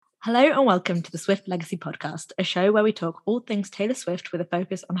Hello and welcome to the Swift Legacy Podcast, a show where we talk all things Taylor Swift with a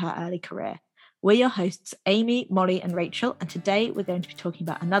focus on her early career. We're your hosts, Amy, Molly and Rachel, and today we're going to be talking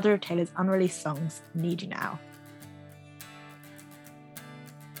about another of Taylor's unreleased songs, Need You Now.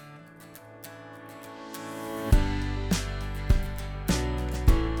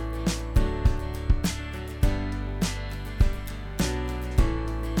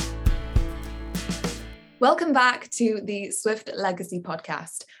 Welcome back to the Swift Legacy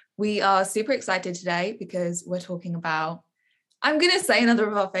Podcast. We are super excited today because we're talking about, I'm going to say another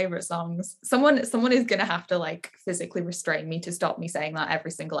of our favorite songs. Someone is going to have to physically restrain me to stop me saying that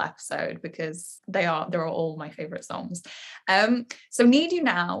every single episode because they're all my favorite songs. So Need You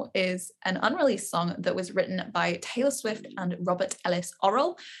Now is an unreleased song that was written by Taylor Swift and Robert Ellis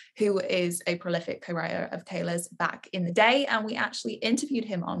Orrell, who is a prolific co-writer of Taylor's back in the day. And we actually interviewed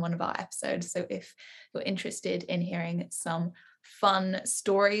him on one of our episodes. So if you're interested in hearing some fun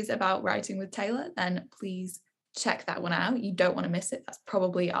stories about writing with Taylor, then please check that one out. You don't want to miss it. That's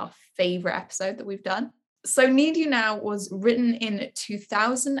probably our favorite episode that we've done. So Need You Now was written in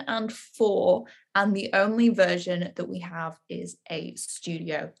 2004, and the only version that we have is a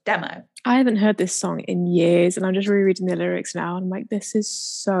studio demo. I haven't heard this song in years, and I'm just rereading the lyrics now, and I'm like, this is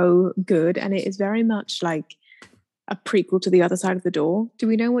so good, and it is very much like a prequel to The Other Side of the Door. Do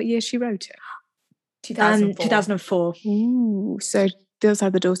we know what year she wrote it? 2004. Ooh, so The Other Side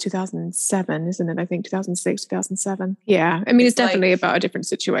of the Door is 2007, isn't it? I think 2006, 2007. Yeah, I mean, it's definitely about a different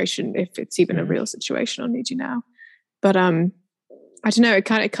situation, if it's even a real situation on Need You Now. But I don't know. It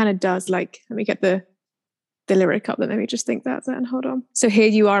kind of does. Let me get the lyric up. Then let me just think that. Then hold on. So here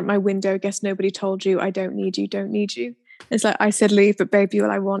you are at my window. Guess nobody told you. I don't need you. Don't need you. It's like I said leave, but baby,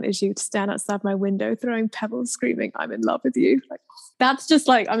 all I want is you to stand outside my window, throwing pebbles, screaming, I'm in love with you. That's just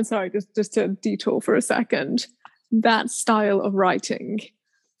I'm sorry, just to detour for a second. That style of writing,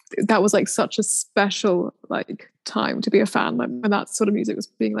 that was such a special time to be a fan when that sort of music was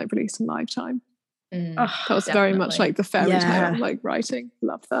being released in Lifetime. That was definitely very much the fairy tale writing.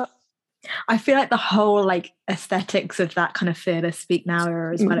 Love that. I feel like the whole aesthetics of that kind of fearless speak now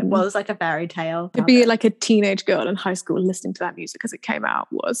era as well. It was like a fairy tale. To be a teenage girl in high school listening to that music as it came out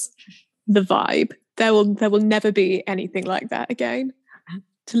was the vibe. There will never be anything like that again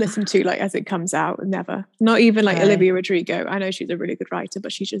to listen to as it comes out. Never. Not even Olivia Rodrigo. I know she's a really good writer,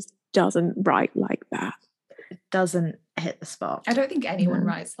 but she just doesn't write like that. It doesn't hit the spot. I don't think anyone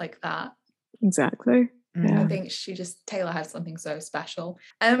writes like that. Exactly. Yeah. I think Taylor has something so special.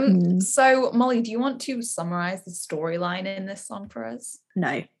 So Molly, do you want to summarize the storyline in this song for us?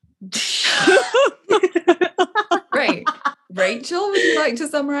 No. Great. Rachel, would you like to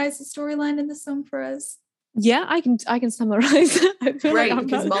summarize the storyline in this song for us? Yeah, I can summarize. Great,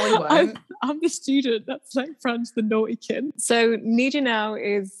 because Molly won't. I'm the student that's Fran's the naughty kid. So Need You Now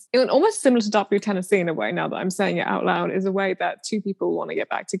is almost similar to W Tennessee in a way, now that I'm saying it out loud, is a way that two people want to get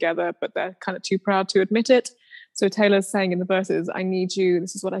back together, but they're kind of too proud to admit it. So Taylor's saying in the verses, I need you,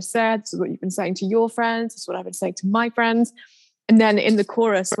 this is what I said, this is what you've been saying to your friends, this is what I've been saying to my friends. And then in the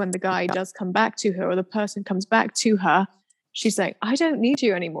chorus, when the guy does come back to her, or the person comes back to her, she's saying, I don't need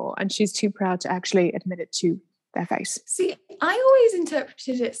you anymore. And she's too proud to actually admit it to their face. See, I always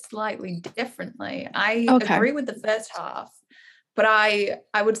interpreted it slightly differently. I agree with the first half, but I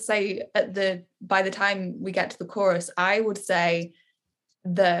would say by the time we get to the chorus, I would say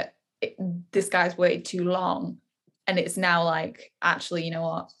that this guy's waited too long. And it's now actually, you know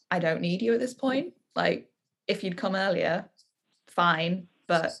what? I don't need you at this point. If you'd come earlier, fine,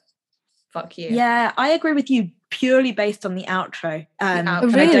 but fuck you. Yeah, I agree with you purely based on the outro.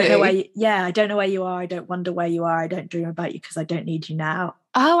 Really? I don't know where you are. I don't wonder where you are. I don't dream about you because I don't need you now.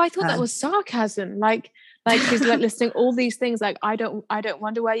 Oh, I thought that was sarcasm. She's listing all these things I don't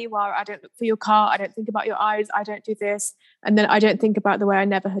wonder where you are. I don't look for your car. I don't think about your eyes. I don't do this. And then I don't think about the way I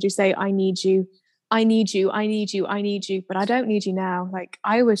never heard you say, I need you. I need you. I need you. I need you. But I don't need you now.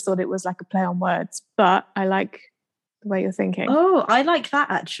 I always thought it was a play on words, but I like the way you're thinking. Oh, I like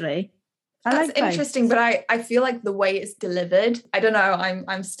that actually. That's interesting, but I feel like the way it's delivered, I don't know.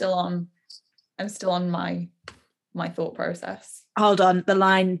 I'm still on my thought process. Hold on, the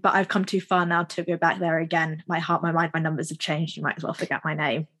line, but I've come too far now to go back there again. My heart, my mind, my numbers have changed. You might as well forget my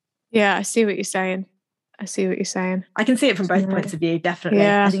name. Yeah, I see what you're saying. I can see it from both points of view, definitely.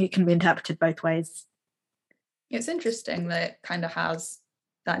 Yeah. I think it can be interpreted both ways. It's interesting that it kind of has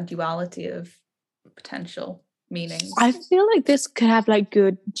that duality of potential meanings. I feel this could have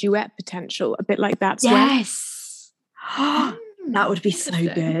good duet potential, a bit like that. Yes. That would be so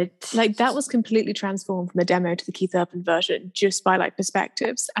good. Like that was completely transformed from the demo to the Keith Urban version just by like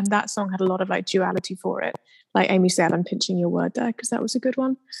perspectives, and that song had a lot of like duality for it. Like Amy said, I'm pinching your word there because that was a good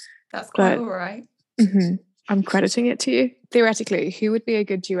one. That's quite all right. I'm crediting it to you. Theoretically, who would be a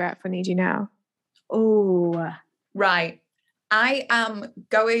good duet for Need You Now? Oh, right. I am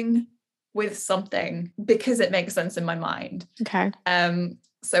going with something because it makes sense in my mind. Okay.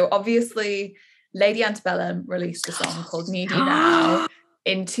 So obviously Lady Antebellum released a song called Need You Now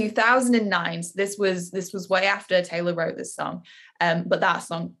in 2009. So this was way after Taylor wrote this song. But that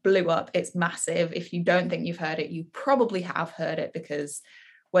song blew up. It's massive. If you don't think you've heard it, you probably have heard it, because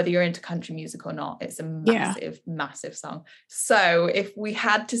whether you're into country music or not, it's a massive song. So if we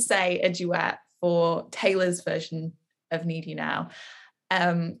had to say a duet for Taylor's version of Need You Now,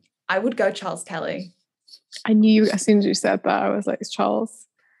 I would go Charles Kelly. I knew as soon as you said that, I was like, it's Charles.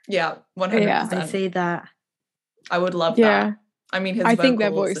 Yeah, 100%. Yeah, I see that. I would love that. I mean, I think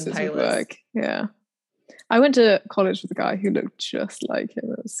their voices would work. Yeah. I went to college with a guy who looked just like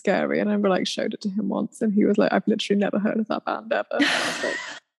him. It was scary. And I remember like showed it to him once and he was like, I've literally never heard of that band ever.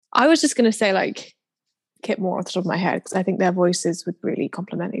 I was just going to say like Kip Moore off the top of my head, because I think their voices would really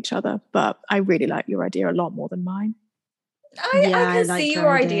complement each other. But I really like your idea a lot more than mine. I can see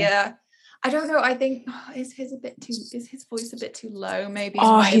your idea. I don't know. I think is his voice a bit too low? Maybe.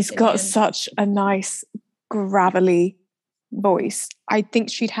 He's got such a nice gravelly voice. I think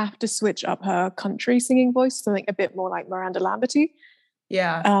she'd have to switch up her country singing voice to something a bit more like Miranda Lamberty.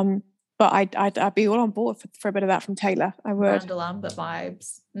 Yeah. But I'd be all on board for a bit of that from Taylor. I would. Miranda Lambert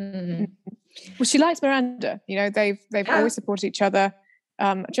vibes. Mm-hmm. Well, she likes Miranda. You know, they've always supported each other. Do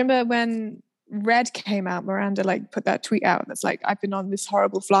you remember when Red came out, Miranda like put that tweet out that's like, I've been on this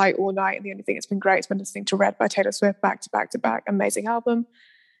horrible flight all night and the only thing that's been great has been listening to Red by Taylor Swift back to back to back. Amazing album.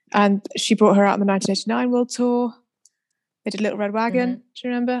 And she brought her out on the 1989 world tour. They did Little Red Wagon. Do you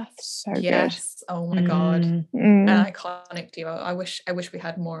remember? So good. Oh my God. An iconic duo. I wish we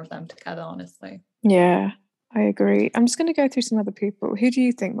had more of them together, honestly. Yeah, I agree. I'm just going to go through some other people. Who do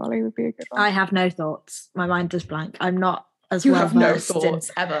you think, Molly, would be a good one? I have no thoughts. My mind is blank. I'm not as you well have no versed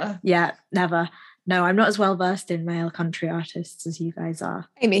thoughts ever. Yeah, never. No, I'm not as well versed in male country artists as you guys are.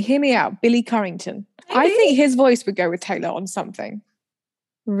 Amy, hear me out. Billy Currington. Maybe? I think his voice would go with Taylor on something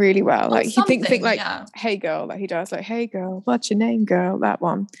really well. Like he think like Hey Girl, that he does, like Hey Girl, what's your name, girl? That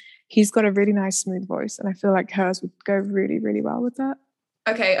one. He's got a really nice smooth voice, and I feel like hers would go really, really well with that.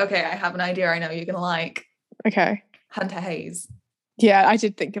 Okay, I have an idea I know you're gonna like. Okay. Hunter Hayes. Yeah, I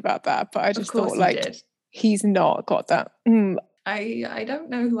did think about that, but I just thought like he's not got that. I don't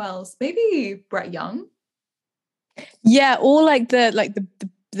know who else. Maybe Brett Young. Yeah, or like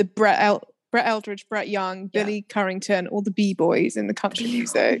the Brett Eldridge, Brett Young, Billy Currington, all the B-boys in the country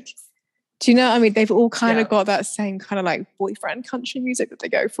music. Do you know what I mean? They've all kind of got that same kind of like boyfriend country music that they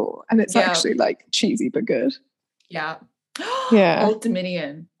go for. And it's actually like cheesy but good. Yeah. Old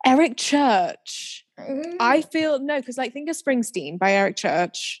Dominion. Eric Church. I feel, no, because like think of Springsteen by Eric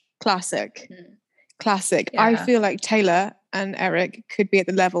Church. Classic. Classic. Yeah. I feel like Taylor and Eric could be at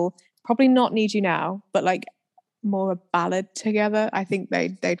the level, probably not Need You Now, but like more a ballad together. I think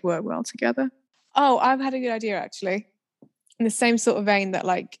they'd work well together. Oh, I've had a good idea actually. In the same sort of vein that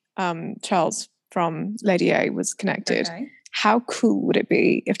like Charles from Lady A was connected. Okay. How cool would it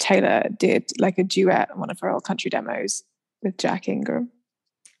be if Taylor did like a duet on one of her old country demos with Jack Ingram?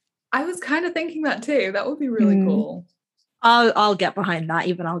 I was kind of thinking that too. That would be really cool. I'll get behind that.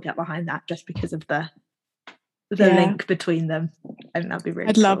 Even I'll get behind that just because of the link between them. I think that'd be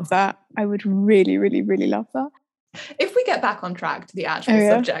really cool. I'd love that. I would really, really, really love that. If we get back on track to the actual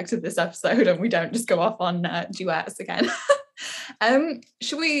subject of this episode and we don't just go off on duets again,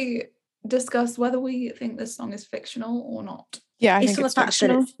 should we discuss whether we think this song is fictional or not? Yeah, I think it's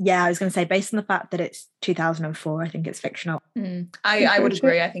fictional. I was going to say, based on the fact that it's 2004, I think it's fictional. I would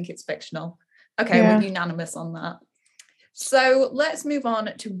agree. I think it's fictional. Okay, we're unanimous on that. So let's move on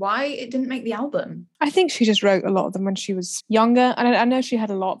to why it didn't make the album. I think she just wrote a lot of them when she was younger. And I know she had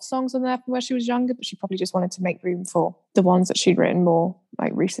a lot of songs on there from where she was younger, but she probably just wanted to make room for the ones that she'd written more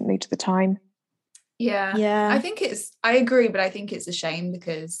like recently to the time. Yeah. I agree, but I think it's a shame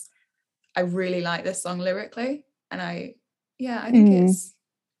because I really like this song lyrically. And I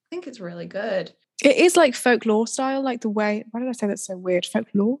think it's really good. It is like folklore style, like the way, why did I say that's so weird?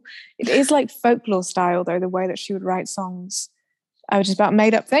 Folklore? It is like folklore style, though, the way that she would write songs, just about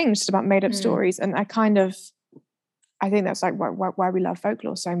made up things, just about made up stories. And I think that's like why we love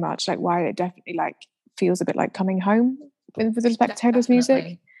folklore so much, like why it definitely like feels a bit like coming home with respect to Taylor's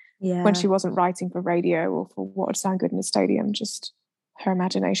music. Yeah. When she wasn't writing for radio or for what would sound good in a stadium, just her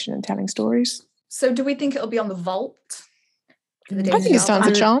imagination and telling stories. So do we think it'll be on the vault? for the I debut think it stands a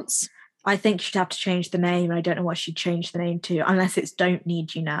album. chance. I think she'd have to change the name. I don't know what she'd change the name to, unless it's Don't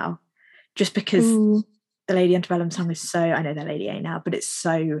Need You Now. Just because Ooh. the Lady Antebellum song is so, I know they're Lady A now, but it's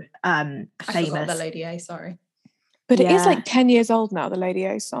so I forgot famous. the Lady A, sorry. But it is Yeah. like 10 years old now, the Lady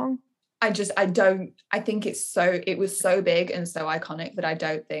A song. I think it was so big and so iconic that I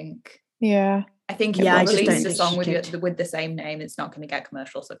don't think. Yeah. I think if Yeah, I you just don't released a think song she with the same name, it's not going to get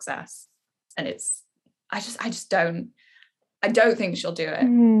commercial success. And I don't think she'll do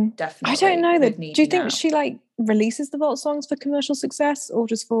it. Definitely. I don't know that. Need Do you You think Now. she like releases the vault songs for commercial success or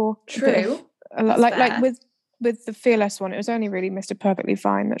just for True? like with the Fearless one, it was only really Mr. Perfectly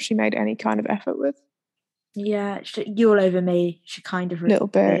Fine that she made any kind of effort with. Yeah, You All Over Me, she kind of Little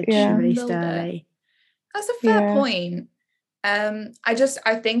bit, yeah. She released Little bit. early. That's a fair point.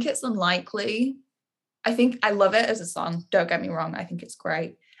 I think it's unlikely. I think I love it as a song. Don't get me wrong. I think it's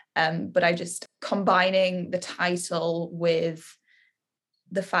great. But I just combining the title with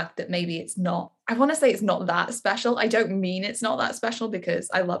the fact that maybe it's not, I want to say it's not that special. I don't mean it's not that special because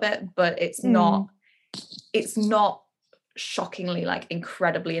I love it, but it's not shockingly like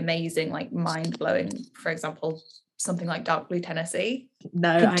incredibly amazing, like mind-blowing. For example, something like Dark Blue Tennessee.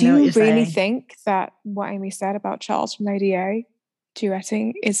 No, but I do know what you you're really saying. think that what Amy said about Charles from Lady A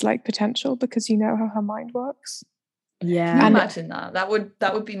duetting is like potential because you know how her mind works? Yeah. Can you imagine that? That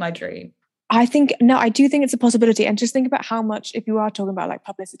would be my dream. I do think it's a possibility. And just think about how much, if you are talking about like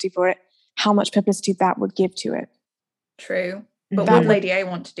publicity for it, how much publicity that would give to it. True. But That would Lady A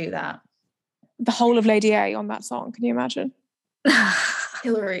want to do that? The whole of Lady A on that song. Can you imagine?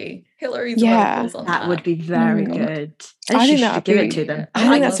 Hillary's Yeah. vocals on That would be very good. I think she that should would give be, it to them. I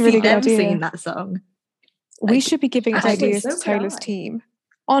think that's a really good them idea. singing that song. We should be giving Actually, ideas so to could Taylor's I. team.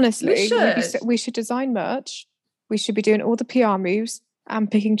 Honestly, We we should design merch. We should be doing all the PR moves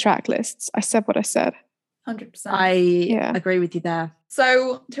and picking track lists. I said what I said. 100%. I agree with you there.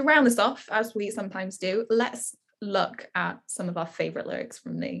 So to round this off, as we sometimes do, let's look at some of our favourite lyrics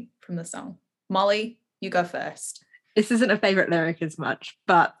from the song. Molly, you go first. This isn't a favourite lyric as much,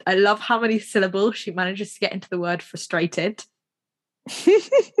 but I love how many syllables she manages to get into the word frustrated.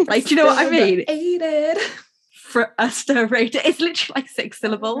 Like, do you know what I mean? Frustrated. It's literally like 6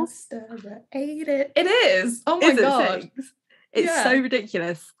 syllables. Frustrated. It is. Oh my God. 6? It's so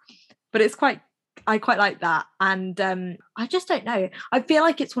ridiculous. But I quite like that. And I just don't know. I feel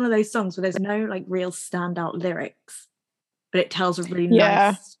like it's one of those songs where there's no like real standout lyrics, but it tells a really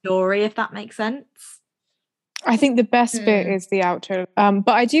nice story, if that makes sense. I think the best bit is the outro.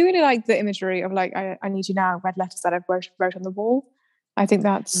 But I do really like the imagery of like, I need you now, red letters that I've wrote on the wall. I think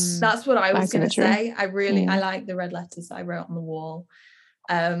that's what I was going to say. I like the red letters that I wrote on the wall.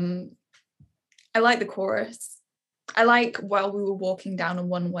 I like the chorus. I like while we were walking down a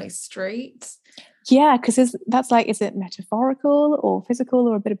one-way street. Yeah, because that's like, is it metaphorical or physical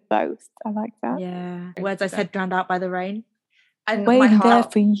or a bit of both? I like that. Yeah. Words I said drowned out by the rain. And waiting there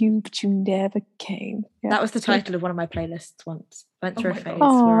for you, but you never came. Yeah. That was the title of one of my playlists once. Went through a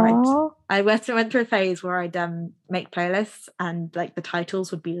phase where I'd make playlists and like the titles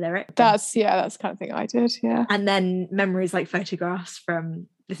would be lyrics. That's the kind of thing I did. Yeah. And then memories like photographs from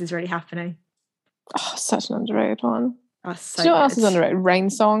This Is Really Happening. Oh, such an underrated one. Oh, so do you know what else is underrated? Rain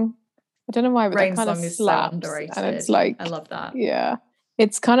Song. I don't know why, but Rain that kind Song of is slaps, so underrated. And it's like, I love that. Yeah,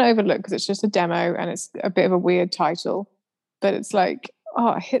 it's kind of overlooked because it's just a demo and it's a bit of a weird title, but it's like,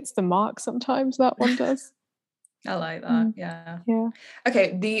 it hits the mark sometimes. That one does. I like that. Yeah.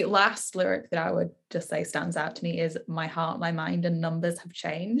 Okay, the last lyric that I would just say stands out to me is "My heart, my mind, and numbers have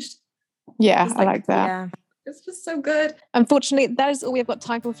changed." Yeah, I like that. Yeah. It's just so good. Unfortunately, that is all we have got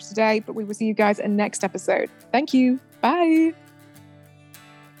time for today, but we will see you guys in next episode. Thank you. Bye.